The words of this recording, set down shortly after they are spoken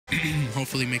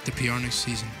hopefully make the PR next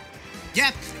season.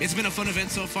 Yeah, it's been a fun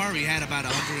event so far. We had about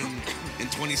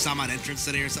 120 some odd entrants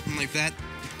today or something like that,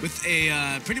 with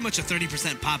a pretty much a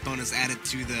 30% pop bonus added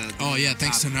to the. Oh yeah,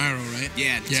 thanks to Nairo, right?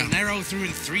 Yeah. So Nairo threw in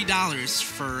 $3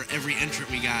 for every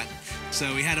entrant we got.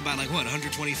 So we had about like what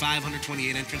 125,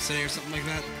 128 entrants today or something like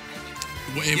that.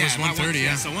 It was 130,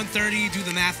 yeah. So 130, do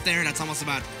the math there. That's almost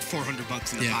about $400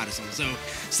 in the pot or something. So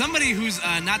somebody who's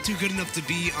not too good enough to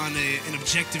be on an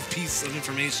objective piece of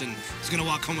information is going to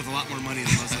walk home with a lot more money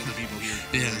than most other people here.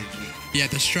 Yeah,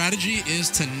 the strategy is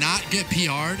to not get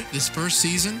PR'd this first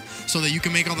season so that you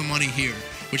can make all the money here,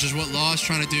 which is what Law is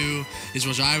trying to do, is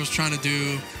what I was trying to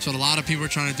do. So what a lot of people are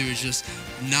trying to do is just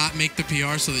not make the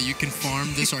PR so that you can farm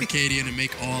this Arcadian and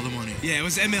make all the money. Yeah, it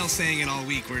was ML saying it all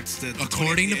week where it's the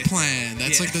according to plan.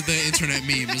 That's like the internet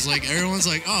meme. It's like everyone's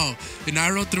like, oh,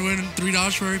 Nairo threw in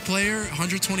 $3 for every player,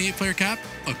 128 player cap,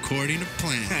 according to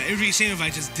plan. It would be a shame if I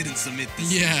just didn't submit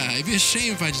this. Yeah, it'd be a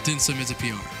shame if I just didn't submit to PR.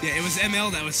 Yeah, it was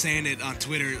ML that was saying it on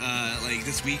Twitter like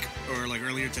this week or like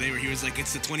earlier today, where he was like,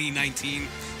 it's the 2019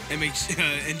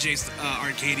 NJ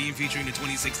Arcadian featuring the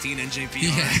 2016 NJPR.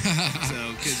 Yeah.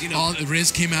 So, because, you know.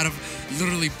 Riz came out of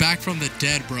literally back from the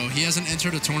dead, bro. He hasn't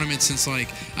entered a tournament since, like,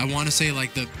 I want to say,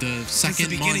 like, the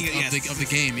second month of the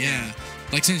game. Yeah.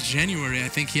 Like, since January, I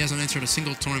think he hasn't entered a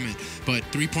single tournament. But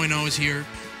 3.0 is here.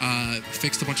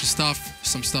 Fixed a bunch of stuff.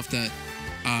 Some stuff that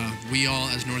we all,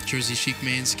 as North Jersey Chic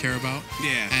mains, care about.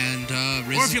 Yeah. And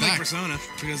Riz or if you is back. like Persona,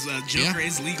 because Joker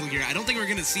is legal here. I don't think we're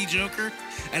going to see Joker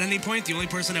at any point. The only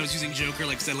person that was using Joker,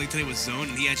 like steadily today, was Zone,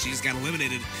 and he actually just got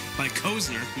eliminated by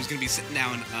Kozner, who's going to be sitting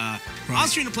down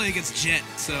Austrian to play against Jet.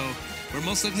 So we're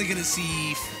most likely going to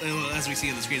see, as we see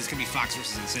on the screen, it's going to be Fox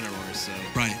versus Incineroar. So.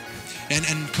 Right. And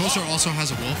Koser also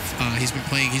has a Wolf. He's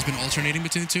been alternating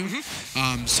between the two.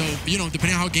 So, you know,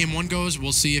 depending on how game one goes,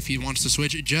 we'll see if he wants to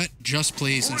switch. Jet just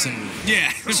plays Incineroar. Yeah,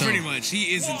 so, pretty much.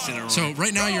 He is Incineroar. So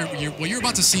right now, what you're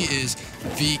about to see is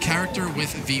the character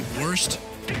with the worst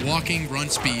walking run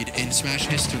speed in Smash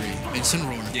history,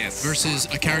 Incineroar, versus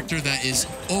a character that is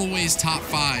always top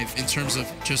 5 in terms of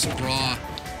just raw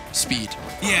speed.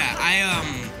 Yeah,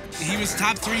 he was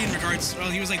top 3 in regards, well,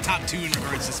 he was like top 2 in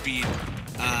regards to speed.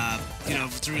 You know,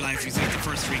 through life, he's like the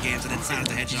first 3 games, and then Sonic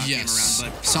the Hedgehog came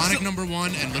around. But Sonic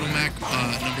 #1 and Little Mac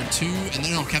 #2, and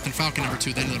then Captain Falcon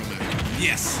 #2, then Little Mac.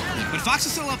 Yes, but Fox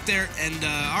is still up there, and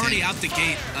already out the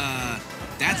gate.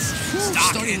 That's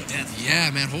stock in death.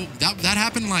 Yeah, man, that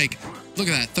happened like. Look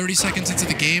at that, 30 seconds into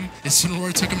the game,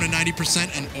 Incineroar took him to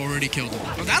 90% and already killed him.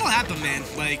 Well, that'll happen, man.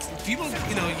 Like, people,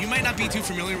 you know, you might not be too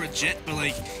familiar with Jet, but,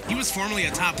 like, he was formerly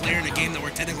a top player in a game that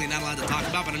we're technically not allowed to talk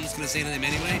about, but I'm just going to say the name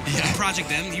anyway. Yeah.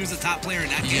 Project M, he was a top player in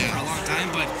that game for a long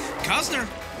time, but Kozner,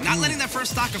 not letting that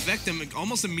first stock affect him,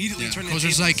 almost immediately turning the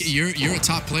tables. Kozer's like, you're a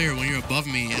top player when you're above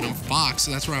me, and I'm Fox,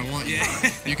 so that's where I want you.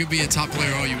 You could be a top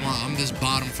player all you want. I'm this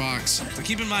bottom Fox. So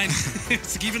keep in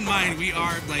mind, we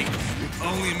are, like,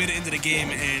 only a minute into the game,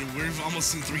 and we've almost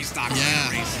seen 3 stocks.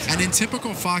 And in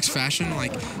typical Fox fashion,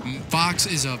 like, Fox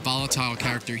is a volatile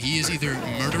character. He is either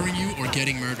murdering you or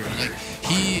getting murdered. Like,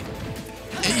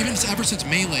 even ever since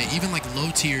Melee, even like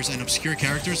low tiers and obscure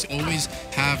characters always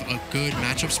have a good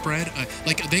matchup spread.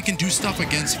 Like, they can do stuff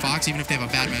against Fox even if they have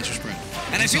a bad matchup spread.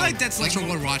 And I feel like that's what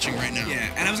we're watching right now. Yeah,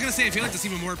 and I was gonna say I feel like that's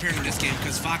even more apparent in this game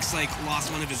because Fox like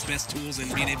lost one of his best tools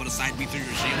in being able to side beat through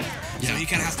your shield. So he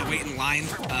kind of has to wait in line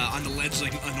on the ledge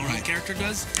like a normal character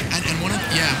does. And one of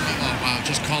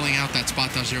just calling out that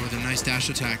spot dodge there with a nice dash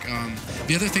attack.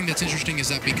 The other thing that's interesting is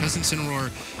that because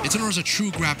Incineroar's a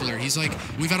true grappler. He's like,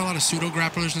 we've had a lot of pseudo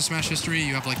grapplers in Smash history.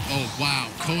 You have like, oh wow,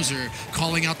 Koser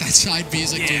calling out that side B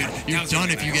is like, dude, you're done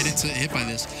if you get hit by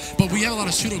this. But we have a lot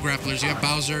of pseudo grapplers. You have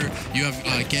Bowser, you have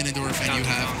Ganondorf, and you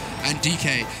have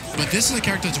DK. But this is a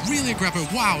character that's really a grappler.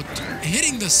 Wow,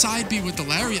 hitting the side B with the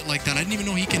lariat like that, I didn't even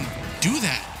know he can do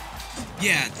that.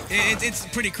 Yeah, it's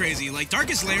pretty crazy. Like,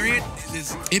 Darkest Lariat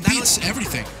is... It beats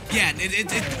everything. Yeah,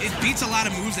 it beats a lot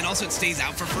of moves, and also it stays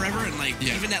out for forever, and, like,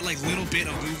 even that, like, little bit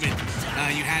of movement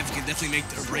you have can definitely make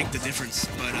or break the difference.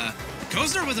 But,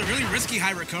 Kozner with a really risky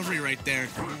high recovery right there.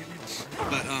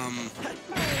 But,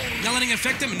 not letting it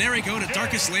affect him, and there we go to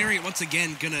Darkest Lariat once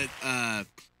again, gonna,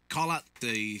 call out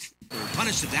or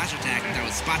punish the dash attack that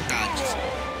was spot dodged.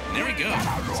 And there we go.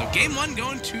 So, game 1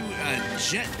 going to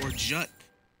Jet or Jut,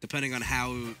 depending on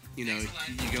how, you know,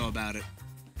 you go about it.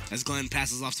 as Glenn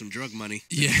passes off some drug money.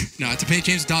 Yeah, no, I have to pay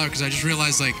James $1 because I just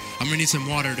realized, like, I'm going to need some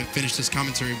water to finish this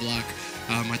commentary block.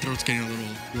 My throat's getting a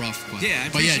little rough. But yeah,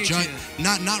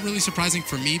 not really surprising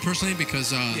for me personally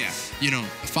because, you know,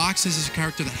 Fox is a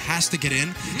character that has to get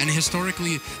in. And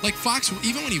historically, like, Fox,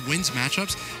 even when he wins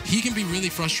matchups, he can be really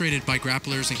frustrated by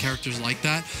grapplers and characters like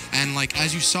that. And, like,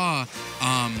 as you saw,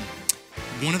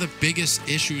 one of the biggest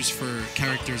issues for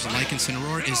characters like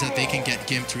Incineroar is that they can get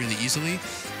gimped really easily.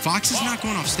 Fox is not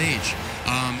going off stage.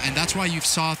 And that's why you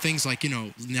saw things like, you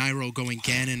know, Nairo going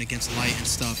Ganon against Light and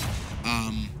stuff.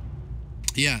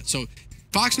 Yeah, so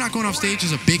Fox not going off stage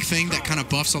is a big thing that kind of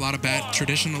buffs a lot of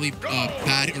traditionally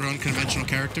bad or unconventional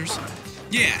characters.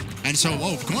 Yeah. And so,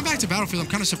 going back to Battlefield, I'm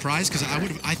kind of surprised because I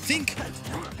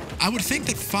would think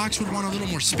that Fox would want a little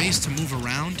more space to move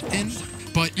around in.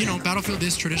 But, you know, Battlefield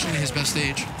is traditionally his best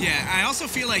stage. Yeah, I also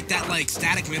feel like that, like,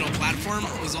 static middle platform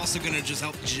is also going to just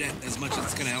help Jet as much as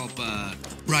it's going to help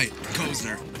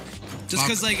Koser. Just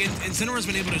because, like, Incineroar's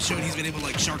been able to show he's been able to,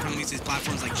 like, shark release these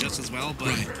platforms, like, just as well.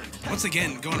 But once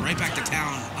again, going right back to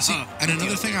town. See, and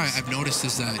another thing I've noticed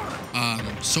is that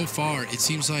so far, it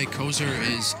seems like Koser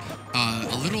is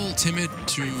a little timid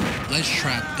to ledge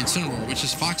trap Incineroar, which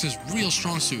is Fox's real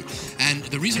strong suit. And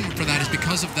the reason for that is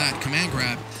because of that command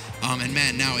grab. And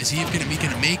man, now is he gonna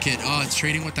make it? Oh, it's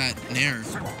trading with that Nair.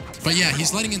 But yeah,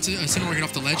 he's letting Incineroar get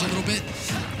off the ledge a little bit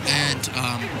and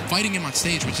fighting him on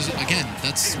stage, which is, again,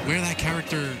 that's where that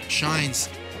character shines,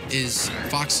 is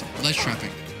Fox ledge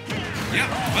trapping. Yep,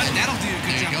 but that'll do a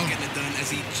good job of getting it done as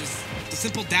he just, the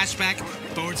simple dash back,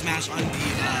 forward smash on the...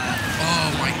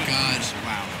 oh my god.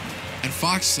 Wow. And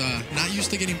Fox, not used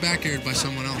to getting back aired by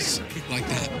someone else like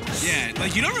that. Yeah,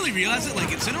 like, you don't really realize it. Like,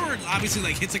 Incineroar obviously,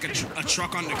 like, hits, like, a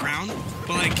truck on the ground.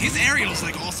 But, like, his aerials,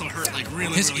 like, also hurt, like,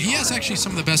 really hard. He has actually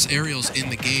some of the best aerials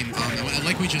in the game.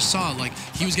 Like we just saw, like,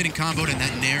 he was getting comboed in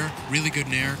that Nair, really good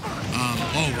Nair.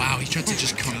 Oh, wow, he tried to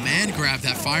just command grab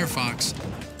that Firefox.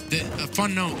 A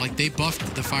fun note, like, they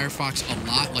buffed the Firefox a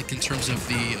lot, like, in terms of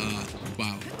the,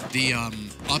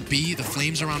 up B, the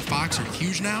flames around Fox are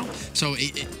huge now. So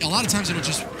a lot of times it'll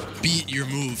just beat your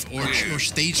move or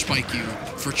stage spike you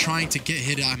for trying to get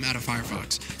hit out of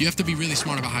Firefox. You have to be really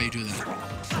smart about how you do that.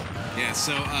 Yeah,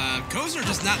 so Koser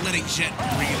just not letting Jet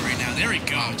breathe right now. There he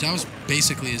goes. Wow, that was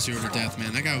basically a 0 to death,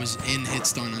 man. That guy was in hit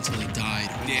stun until he died.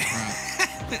 Yeah.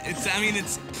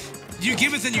 Right. You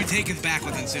giveth and you taketh back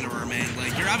with Incineroar, man.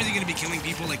 Like, you're obviously going to be killing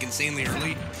people, like, insanely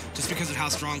early, just because of how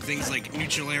strong things like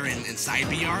neutral air and side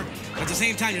B are. But at the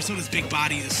same time, you're still this big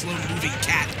body, this slow-moving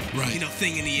cat, you know,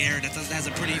 thing in the air that has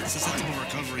a pretty susceptible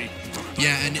recovery.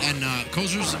 Yeah, and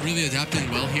Koser's really adapting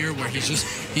well here, where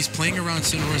he's playing around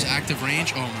Incineroar's active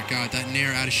range. Oh my god, that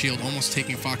Nair out of shield, almost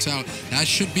taking Fox out. That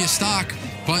should be a stock,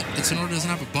 but Incineroar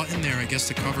doesn't have a button there, I guess,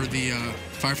 to cover the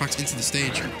Firefox into the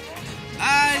stage.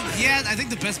 Yeah, I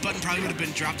think the best button probably would have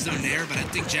been drop zone there, but I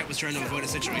think Jet was trying to avoid a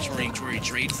situation where he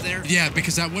trades there. Yeah,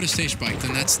 because that would have stage spiked,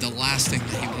 and that's the last thing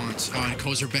that he wants. Oh, and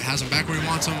Koser has him back where he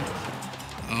wants him.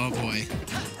 Oh boy.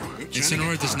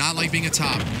 Incineroar does not like being a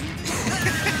top.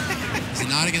 He's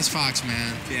not against Fox,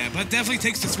 man. Yeah, but definitely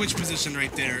takes the switch position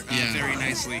right there very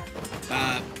nicely.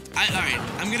 All right,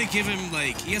 I'm going to give him,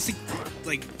 like, he has to,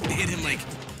 like, hit him, like,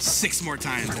 6 more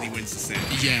times and he wins the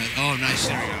set. Yeah, oh, nice.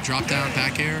 There we go. Drop down,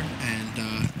 back air, and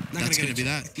that's going to be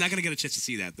that. Not going to get a chance to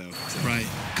see that, though. So. Right.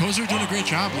 Koser doing a great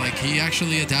job. Like, he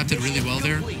actually adapted really well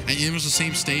there. And it was the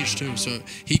same stage, too. So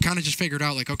he kind of just figured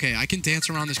out, like, okay, I can dance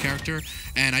around this character,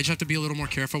 and I just have to be a little more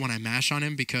careful when I mash on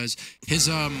him because his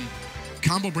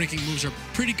combo breaking moves are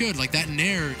pretty good. Like that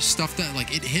Nair stuff that,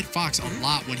 like, it hit Fox a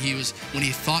lot when he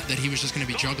thought that he was just going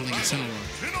to be juggling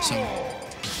Incineroar. So...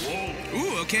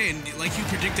 Ooh, okay, and like you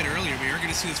predicted earlier, we are going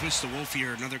to see the switch to Wolf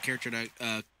here, another character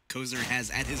that Koser has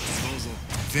at his disposal.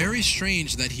 Very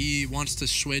strange that he wants to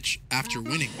switch after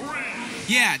winning.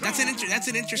 Yeah, that's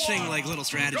an interesting, like, little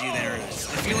strategy there. I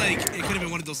feel like it could have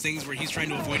been one of those things where he's trying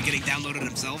to avoid getting downloaded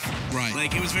himself. Right.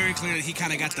 Like, it was very clear that he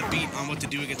kind of got the beat on what to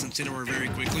do against Incineroar very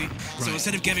quickly. Right. So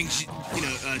instead of giving,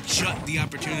 Jut the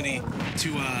opportunity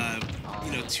to,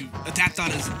 to adapt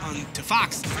to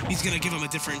Fox, he's gonna give him a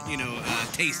different,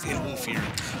 taste in Wolf here.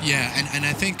 Yeah, and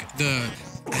I think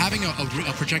having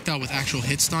a projectile with actual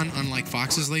hit stun, unlike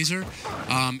Fox's laser,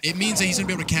 it means that he's going to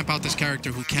be able to camp out this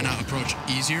character who cannot approach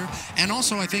easier. And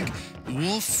also, I think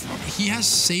Wolf, he has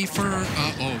safer,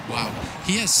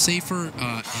 he has safer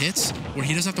hits where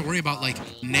he doesn't have to worry about, like,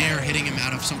 Nair hitting him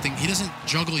out of something. He doesn't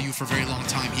juggle you for a very long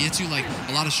time. He hits you, like,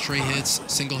 a lot of stray hits,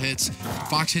 single hits.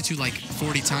 Fox hits you, like,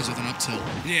 40 times with an up tilt.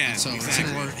 Yeah, and so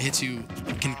exactly. Incineroar hits you,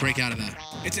 can break out of that.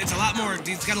 It's a lot more,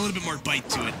 it's got a little bit more bite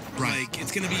to it. Right. Like,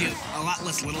 it's going to be a lot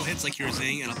less less little hits, like you were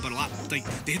saying, but a lot, like,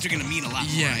 the hits are going to mean a lot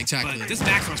more. Yeah, exactly. But this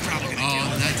back throw is probably going to kill.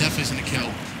 Oh, that definitely is going to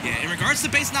kill. Yeah, in regards to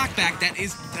base knockback, that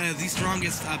is the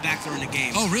strongest back throw in the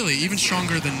game. Oh, really? Even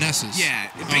stronger than Ness's? Yeah.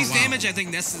 Base damage, I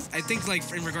think like,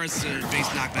 in regards to base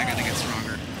knockback, I think it's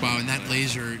stronger. Wow, and that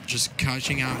laser just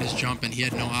catching out his jump, and he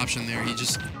had no option there. He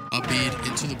just up-beat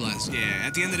into the blast. Yeah,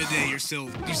 at the end of the day, you still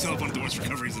have one of the worst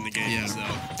recoveries in the game. Yeah. So.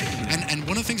 And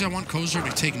one of the things I want Koser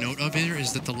to take note of here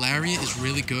is that the lariat is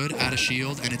really good at a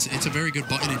shield, and it's a very good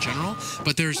button in general.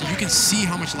 But you can see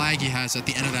how much lag he has at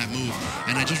the end of that move,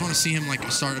 and I just want to see him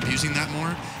like start abusing that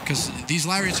more, because these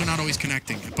lariats are not always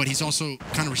connecting, but he's also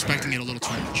kind of respecting it a little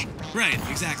too much. Right,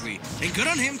 exactly. And good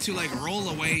on him to like roll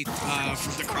away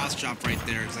from the cross chop right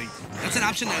there. It's like that's an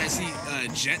option that I see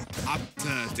Jet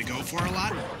opt to go for a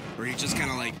lot, where he just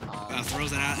kind of like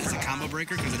throws it out as a combo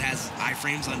breaker because it has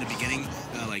iframes on the beginning,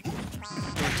 like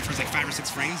for like 5 or 6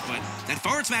 frames. But that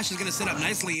forward smash is going to set up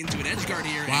nicely into an edge guard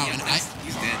here. Wow, and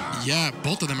he's dead. Yeah,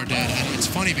 both of them are dead, and it's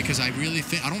funny because I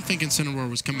don't think Incineroar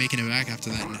was making it back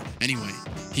after that anyway.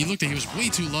 He looked like he was way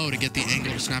too low to get the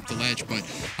angle to snap the ledge, but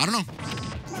I don't know.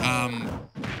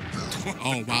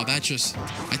 Oh wow, I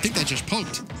think that just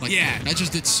poked. Like, yeah, that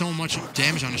just did so much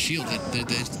damage on a shield that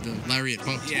the lariat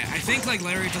poked. Yeah, I think like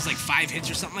lariat does like 5 hits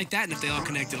or something like that, and if they all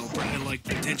connect, it'll like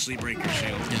potentially break your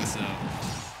shield. Yeah. So,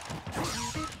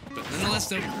 but nonetheless,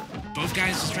 though, both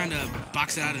guys just trying to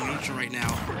box it out of neutral right now.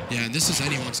 Yeah, and this is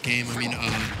anyone's game. I mean,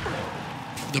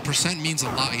 the percent means a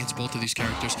lot against both of these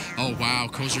characters. Oh, wow.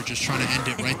 Koser just trying to end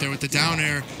it right there with the down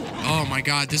air. Oh, my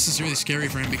God. This is really scary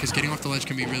for him because getting off the ledge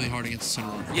can be really hard against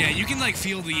Incineroar. Yeah, you can, like,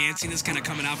 feel the antsiness kind of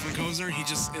coming out from Koser.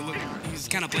 He's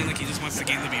kind of playing like he just wants the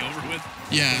game to be over with.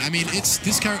 Yeah, I mean, it's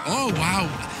this character. Oh, wow.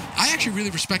 I actually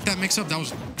really respect that mix-up. That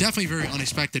was definitely very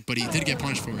unexpected, but he did get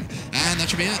punished for it. And that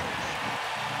should be it.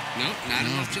 Nope, not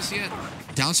enough just yet.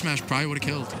 Down smash probably would have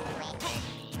killed.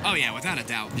 Oh, yeah, without a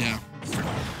doubt. Yeah.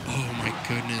 Oh, my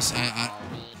goodness. What's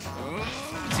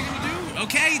he going to do?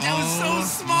 Okay, that was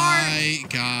so smart. Oh, my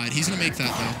God. He's going to make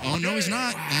that, though. Oh, no, he's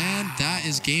not. And that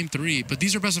is game 3. But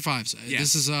these are best of 5s. Yes.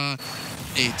 This is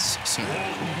 8s. So.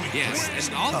 Yes,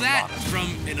 and all that from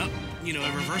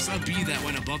a reverse up B that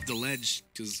went above the ledge.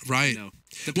 Right.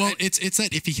 Well, it's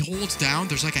that if he holds down,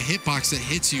 there's like a hitbox that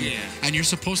hits you. Yeah. And you're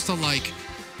supposed to, like,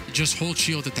 just hold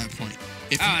shield at that point.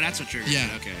 That's what triggers. Yeah.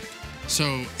 Okay.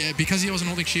 So, because he wasn't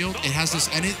holding shield, it has this,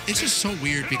 and it's just so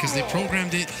weird because they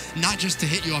programmed it not just to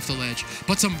hit you off the ledge,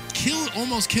 but to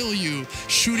almost kill you,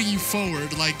 shooting you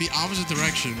forward, like the opposite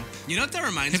direction. You know what that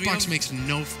reminds me of? Hitbox makes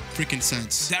no freaking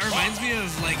sense. That reminds me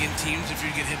of, like, in Teams, if you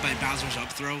get hit by Bowser's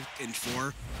up throw in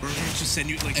 4, where they just send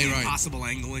you, like, the impossible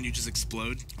angle and you just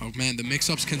explode. Oh, man, the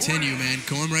mix-ups continue, man.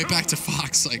 Going right back to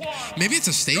Fox. Like, maybe it's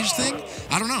a stage thing?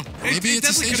 I don't know. Maybe it's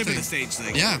a stage thing. It definitely could have been a stage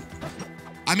thing. Yeah.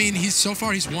 I mean, so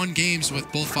far he's won games with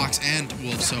both Fox and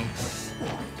Wolf, so.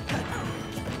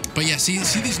 But yeah, see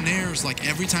these nairs, like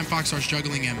every time Fox starts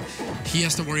juggling him, he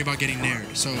has to worry about getting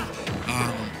naired. So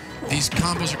these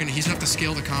combos he's gonna have to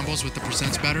scale the combos with the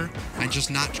percents better and just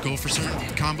not go for certain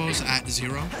combos at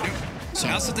 0. So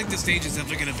I also think the stage is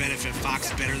definitely going to benefit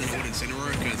Fox better than it would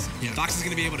Incineroar because Fox is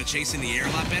going to be able to chase in the air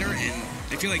a lot better, and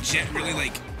I feel like Jet really,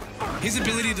 like, his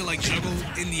ability to, like, juggle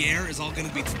in the air is all going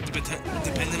to be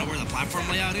dependent on where the platform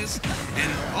layout is,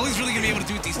 and all he's really going to be able to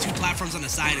do with these 2 platforms on the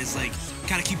side is, like,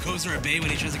 kind of keep Koser at bay when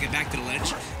he tries to get back to the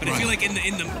ledge. But I feel like in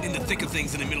the thick of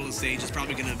things in the middle of the stage is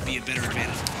probably going to be a better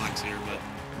advantage for Fox here.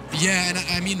 But yeah, and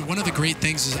I mean, one of the great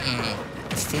things is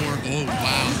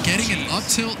getting an up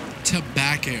tilt to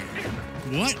back air.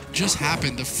 What just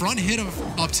happened? The front hit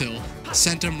of up tilt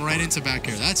sent him right into back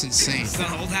air. That's insane. So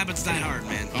old habits die hard,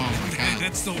 man. Oh my God.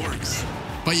 That still works.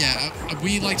 But yeah,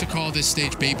 we like to call this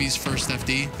stage Baby's first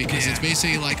FD because it's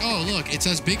basically like, oh look, it's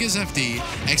as big as FD,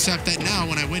 except that now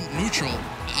when I went neutral,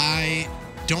 I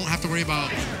don't have to worry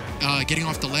about getting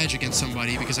off the ledge against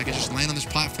somebody because I can just land on this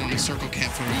platform and circle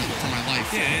cap for my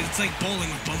life. Yeah, it's like bowling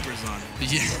with bumpers on.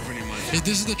 Yeah, pretty much.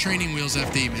 This is the training wheels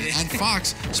FD, man. And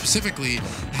Fox specifically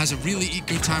has a really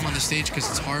good time on the stage because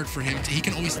it's hard for him. He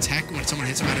can always tech when someone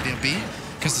hits him out of the up B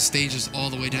because the stage is all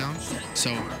the way down,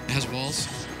 so it has walls.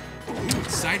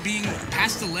 Side being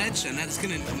past the ledge, and that's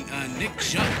going to nick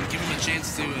Jut and give him a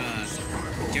chance to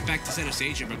get back to center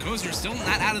stage here. But Koser still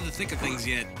not out of the thick of things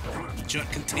yet. Jut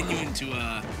continuing to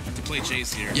play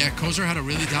chase here. Yeah, Koser had a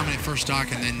really dominant first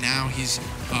stock, and then now he's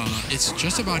it's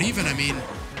just about even. I mean,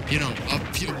 you know,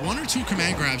 1 or 2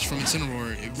 command grabs from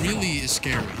Incineroar, it really is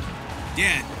scary.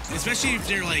 Yeah, especially if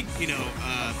they're like, you know,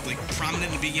 like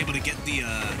prominent in being able to get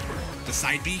the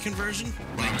side B conversion,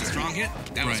 like the strong hit.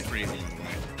 That was crazy, by the way.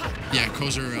 Yeah,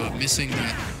 Koser missing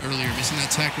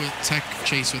that tech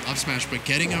chase with up smash, but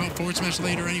getting out forward smash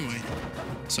later anyway.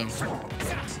 So.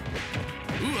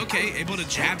 Ooh, okay, able to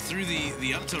jab through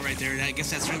the up tilt right there. I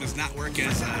guess that string does not work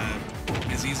as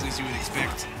easily as you would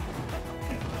expect.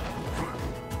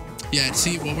 Yeah, and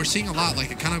see, what we're seeing a lot,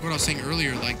 like kind of what I was saying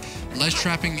earlier, like ledge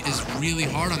trapping is really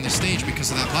hard on this stage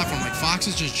because of that platform. Like Fox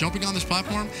is just jumping on this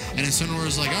platform, and Incineroar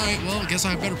is like, all right, well, I guess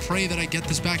I better pray that I get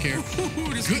this back here.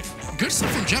 Good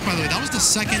stuff from Jet, by the way. That was the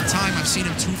second time I've seen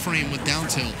him 2-frame with down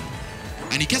tilt.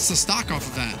 And he gets the stock off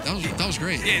of that. That was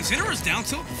great. Yeah, Incineroar's down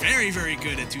tilt, very, very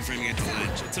good at 2-framing at the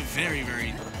ledge. It's a very,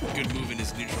 very good move in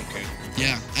his neutral kick.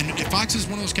 Yeah, and Fox is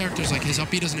one of those characters, like his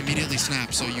up B doesn't immediately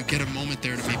snap, so you get a moment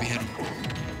there to maybe hit him.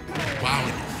 Wow,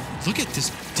 and look at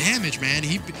this damage, man.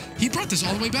 He brought this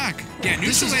all the way back. Yeah,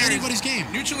 this is anybody's game.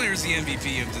 Neutral Air is the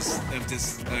MVP of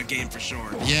this game for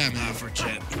sure. Yeah, man. For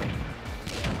Jet.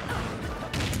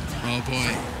 Oh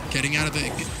boy, getting out of the.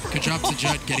 Good job to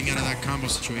Jet getting out of that combo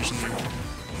situation there.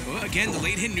 Well, again, the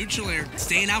late hit neutral air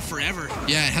staying out forever.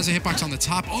 Yeah, it has a hitbox on the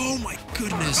top. Oh my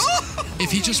goodness.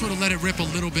 If he just would have let it rip a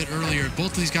little bit earlier,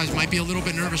 both of these guys might be a little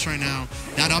bit nervous right now.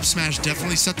 That up smash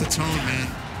definitely set the tone, man.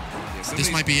 Yeah,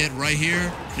 this might be it right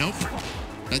here. Nope.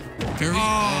 That very.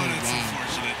 Oh, that's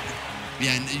unfortunate.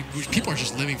 Yeah, and people are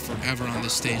just living forever on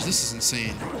this stage. This is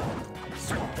insane.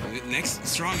 Next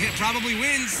strong hit probably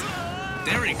wins.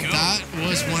 There we go. That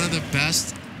was one of the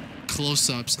best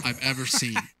close-ups I've ever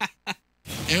seen.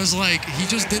 It was like he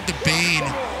just did the Bane,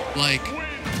 like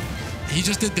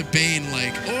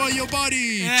oh your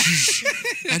body,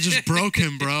 and just broke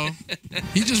him, bro.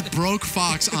 He just broke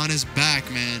Fox on his back,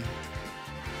 man.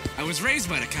 I was raised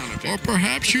by the counter pick. Or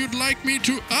perhaps you'd like me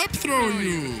to up throw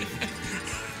you.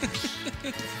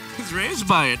 I was raised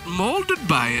by it, molded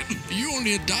by it. You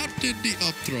only adopted the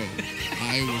up throw.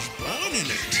 I was born in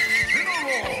it.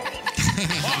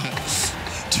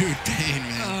 Dude, Bane,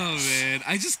 man. Oh, man.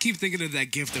 I just keep thinking of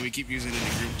that GIF that we keep using in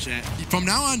the group chat. From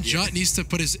now on, Jut needs to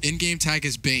put his in-game tag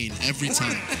as Bane every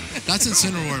time. That's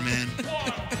Incineroar, man.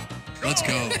 Let's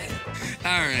go.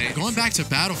 All right. Going back to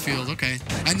Battlefield, okay.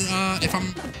 And if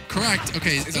I'm correct,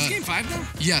 okay. Is this game 5 now?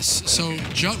 Yes. So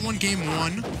Jut won game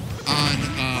 1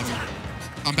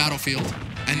 on Battlefield,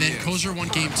 and then Koser won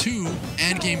game 2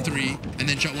 and game 3, and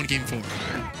then Jut won game 4.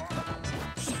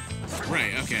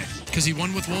 Right, okay. Because he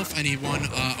won with Wolf and he won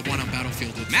on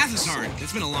Battlefield. Math is hard.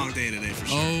 It's been a long day today for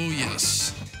sure. Oh,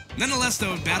 yes. Nonetheless,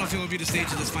 though, Battlefield will be the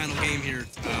stage of this final game here.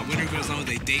 Winner goes on with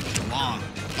a date with the law.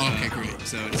 Okay, great.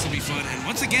 So this will be fun. And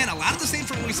once again, a lot of the same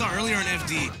from what we saw earlier in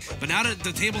FD. But now that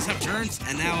the tables have turned,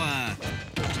 and now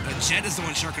Jet is the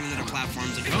one sharking into the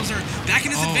platforms. And Koser back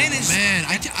in his advantage. Man,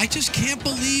 I just can't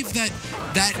believe that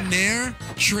Nair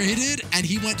traded, and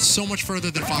he went so much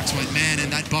further than Fox went. Man,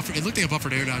 and that buffer, it looked like a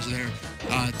buffered air dodge there.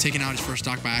 Taking out his first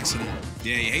stock by accident.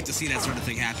 Yeah, you hate to see that sort of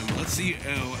thing happen. But let's see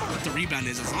what the rebound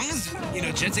is. As long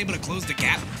as, Jet's able to close the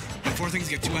gap before things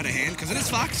get too out of hand, because it is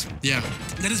Fox. Yeah.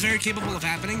 That is very capable of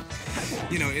happening.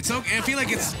 It's okay. I feel like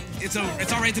it's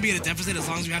all right to be at a deficit as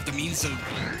long as you have the means to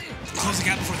close the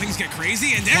gap before things get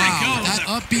crazy. And there we go. That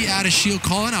up B out of shield,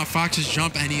 calling out Fox's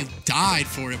jump, and he died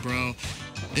for it, bro.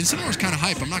 Incineroar's kind of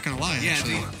hype, I'm not going to lie. Yeah,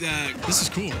 this is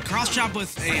cool. Cross chop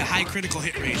with a high critical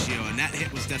hit ratio, and that hit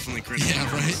was definitely critical.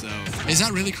 Yeah, right. So. Is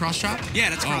that really cross chop? Yeah,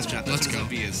 that's cross chop. That's let's what go.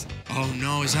 B is. Oh,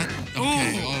 no, is that?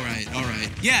 Okay, all right.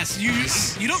 Yes,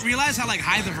 you don't realize how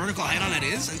high the vertical height on that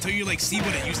is until you see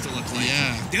what it used to look like.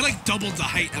 Yeah. They doubled the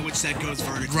height at which that goes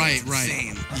vertically. Right.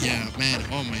 Insane. Yeah, man.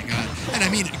 Oh my god. And I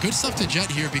mean, good stuff to Jet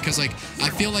here because I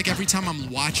feel like every time I'm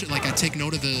watching, I take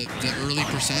note of the early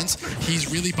percents,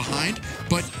 he's really behind,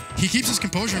 but he keeps his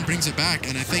composure and brings it back.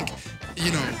 And I think,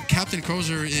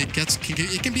 CptnKoser,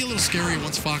 it can be a little scary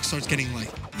once Fox starts getting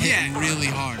hit really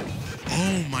hard.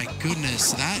 Oh my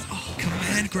goodness, that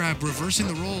command grab reversing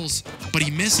the rolls, but he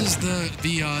misses the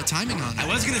timing on it. I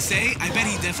was gonna say, I bet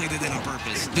he definitely did that on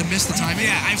purpose. Did miss the timing?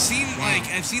 Yeah, I've seen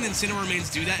Incineroar mains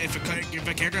do that. If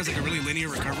a character has a really linear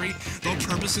recovery, they'll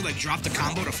purposely drop the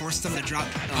combo to force them to drop.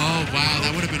 Oh wow,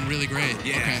 that would have been really great.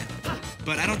 Yeah. Okay.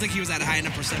 But I don't think he was at a high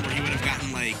enough percent where he would have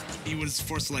gotten he was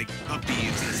forced to up B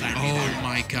into the side. Oh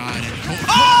my god.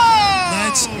 Oh!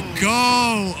 Let's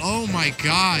go. Oh my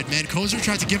god, man. Koser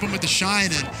tried to give him with the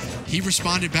shine and he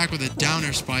responded back with a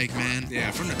downer spike, man.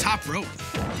 Yeah, from the top rope.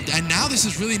 And now this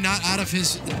is really not out of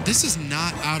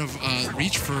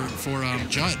reach for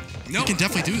Jut. Nope. He can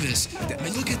definitely do this. I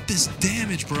mean, look at this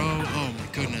damage, bro. Oh my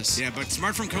goodness. Yeah, but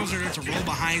smart from Koser to roll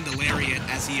behind the lariat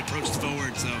as he approached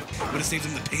forward, so would have saved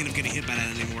him the pain of getting hit by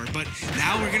that anymore. But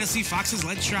now we're gonna see Fox's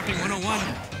ledge trapping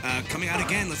 101 coming out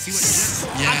again. Let's see what Jet's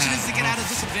option is to get out of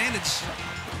disadvantage.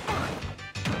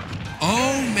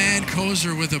 Oh man,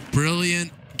 Koser with a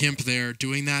brilliant Gimp there,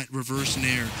 doing that reverse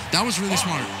nair. That was really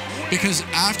smart because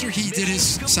after he did his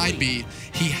side B,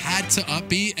 he had to up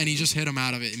B, and he just hit him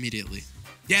out of it immediately.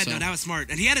 Yeah, no, that was smart.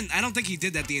 And he hadn't. I don't think he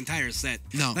did that the entire set.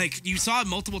 No. Like, you saw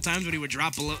multiple times when he would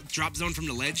drop zone from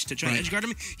the ledge to try to edge guard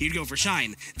him, he'd go for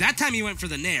shine. That time he went for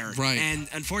the nair. Right. And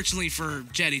unfortunately for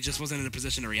Jet, he just wasn't in a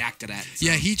position to react to that. So.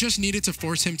 Yeah, he just needed to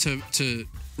force him to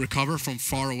recover from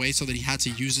far away so that he had to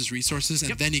use his resources,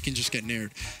 and then he can just get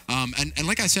naired. And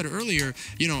like I said earlier,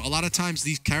 you know, a lot of times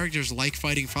these characters like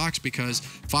fighting Fox because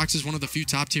Fox is one of the few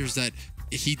top tiers that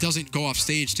he doesn't go off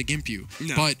stage to gimp you.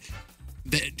 No. But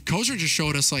Koser just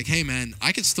showed us, like, hey, man,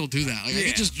 I could still do that. Like, I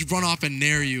could just run off and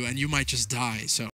nair you, and you might just die. So.